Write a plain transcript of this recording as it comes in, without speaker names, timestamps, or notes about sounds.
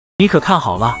你可看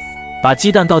好了，把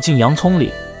鸡蛋倒进洋葱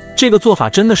里，这个做法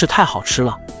真的是太好吃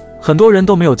了，很多人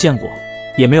都没有见过，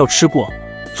也没有吃过。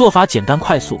做法简单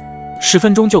快速，10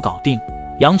分钟就搞定。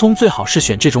洋葱最好是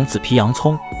选这种紫皮洋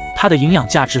葱，它的营养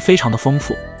价值非常的丰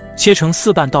富。切成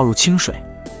4瓣，倒入清水，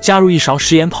加入1勺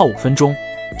食盐，泡5分钟，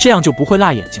这样就不会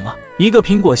辣眼睛了。一个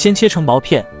苹果先切成薄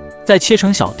片，再切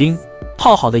成小丁，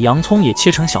泡好的洋葱也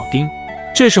切成小丁。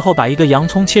这时候把一个洋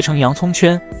葱切成洋葱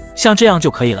圈，像这样就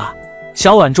可以了。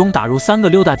小碗中打入3个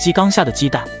溜大鸡刚下的鸡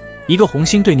蛋，一个红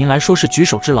心对您来说是举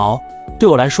手之劳，对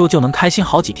我来说就能开心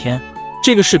好几天。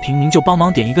这个视频您就帮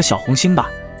忙点一个小红心吧，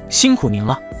辛苦您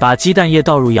了。把鸡蛋液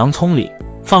倒入洋葱里，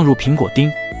放入苹果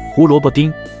丁、胡萝卜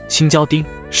丁、青椒丁，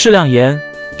适量盐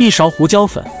，1勺胡椒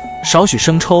粉，少许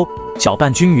生抽，搅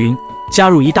拌均匀。加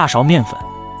入1大勺面粉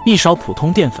，1勺普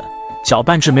通淀粉，搅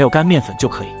拌至没有干面粉就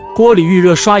可以。锅里预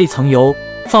热，刷1层油，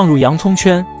放入洋葱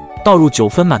圈，倒入9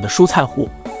分满的蔬菜糊，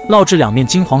烙至两面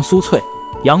金黄酥脆。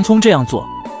洋葱这样做，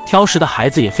挑食的孩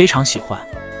子也非常喜欢。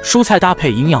蔬菜搭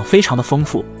配营养非常的丰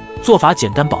富，做法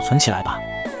简单，保存起来吧。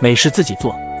美食自己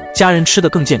做，家人吃得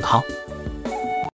更健康。